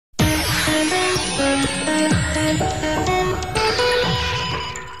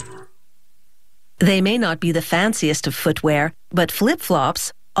They may not be the fanciest of footwear, but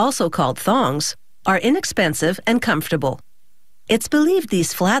flip-flops, also called thongs, are inexpensive and comfortable. It's believed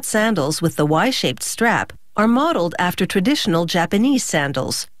these flat sandals with the Y-shaped strap are modeled after traditional Japanese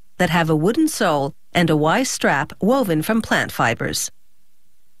sandals that have a wooden sole and a Y strap woven from plant fibers.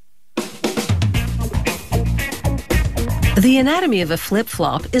 The anatomy of a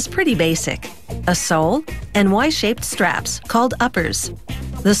flip-flop is pretty basic. A sole and Y-shaped straps called uppers.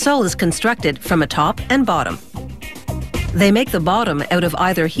 The sole is constructed from a top and bottom. They make the bottom out of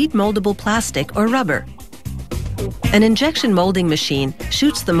either heat-moldable plastic or rubber. An injection molding machine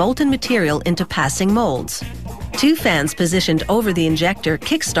shoots the molten material into passing molds. 2 fans positioned over the injector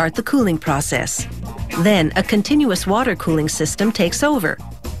kickstart the cooling process. Then a continuous water cooling system takes over.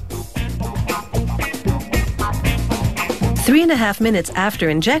 3.5 minutes after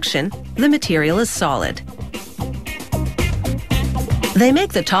injection, the material is solid. They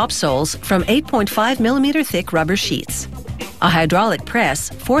make the top soles from 8.5mm thick rubber sheets. A hydraulic press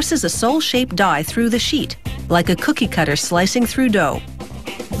forces a sole-shaped die through the sheet, like a cookie cutter slicing through dough.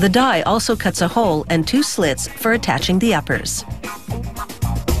 The die also cuts a hole and 2 slits for attaching the uppers.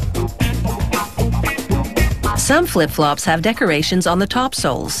 Some flip-flops have decorations on the top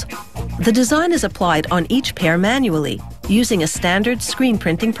soles. The design is applied on each pair manually, using a standard screen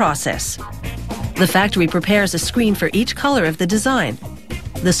printing process. The factory prepares a screen for each color of the design.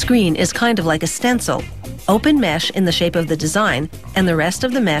 The screen is kind of like a stencil, open mesh in the shape of the design, and the rest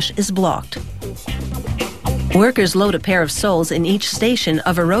of the mesh is blocked. Workers load a pair of soles in each station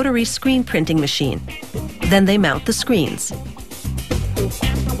of a rotary screen printing machine. Then they mount the screens.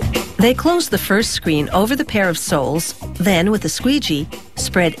 They close the first screen over the pair of soles, then with a squeegee,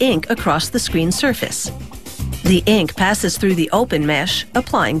 spread ink across the screen surface. The ink passes through the open mesh,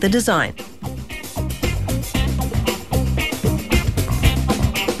 applying the design.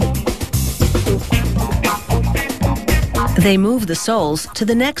 They move the soles to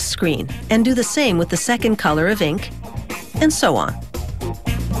the next screen and do the same with the second color of ink, and so on.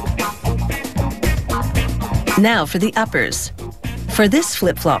 Now for the uppers. For this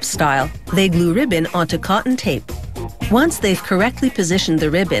flip-flop style, they glue ribbon onto cotton tape. Once they've correctly positioned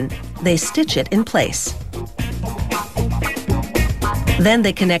the ribbon, they stitch it in place. Then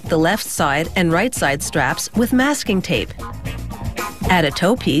they connect the left side and right side straps with masking tape. Add a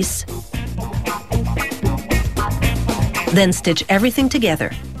toe piece, then stitch everything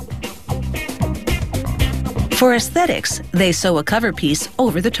together. For aesthetics, they sew a cover piece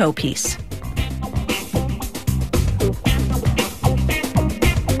over the toe piece.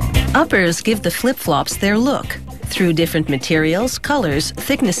 Uppers give the flip-flops their look through different materials, colors,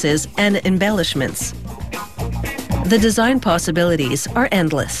 thicknesses, and embellishments. The design possibilities are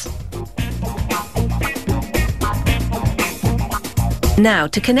endless. Now,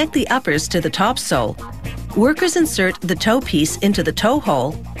 to connect the uppers to the top sole, workers insert the toe piece into the toe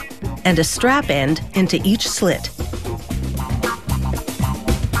hole and a strap end into each slit.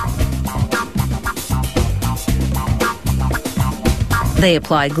 They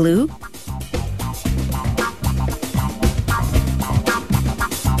apply glue,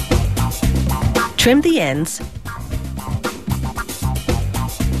 trim the ends,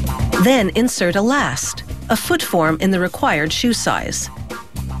 then insert a last, a foot form in the required shoe size.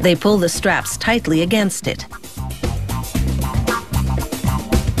 They pull the straps tightly against it.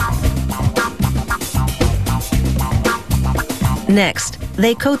 Next,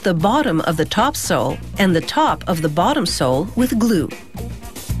 they coat the bottom of the top sole and the top of the bottom sole with glue.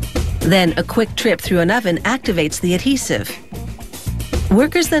 Then a quick trip through an oven activates the adhesive.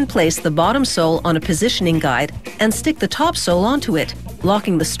 Workers then place the bottom sole on a positioning guide and stick the top sole onto it,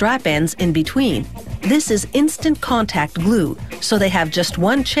 locking the strap ends in between. This is instant contact glue, so they have just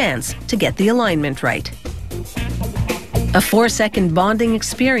one chance to get the alignment right. A 4-second bonding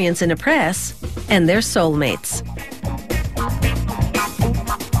experience in a press, and they're soulmates.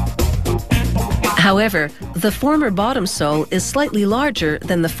 However, the former bottom sole is slightly larger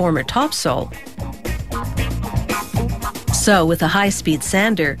than the former top sole. So, with a high-speed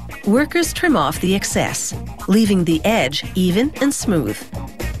sander, workers trim off the excess, leaving the edge even and smooth.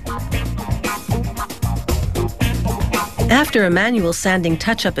 After a manual sanding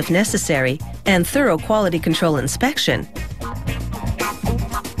touch-up if necessary and thorough quality control inspection,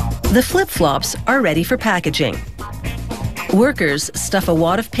 the flip-flops are ready for packaging. Workers stuff a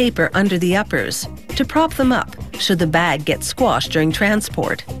wad of paper under the uppers to prop them up should the bag get squashed during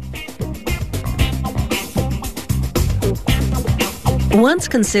transport. Once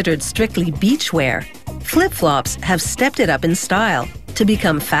considered strictly beachwear, flip-flops have stepped it up in style to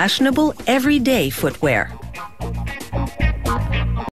become fashionable everyday footwear.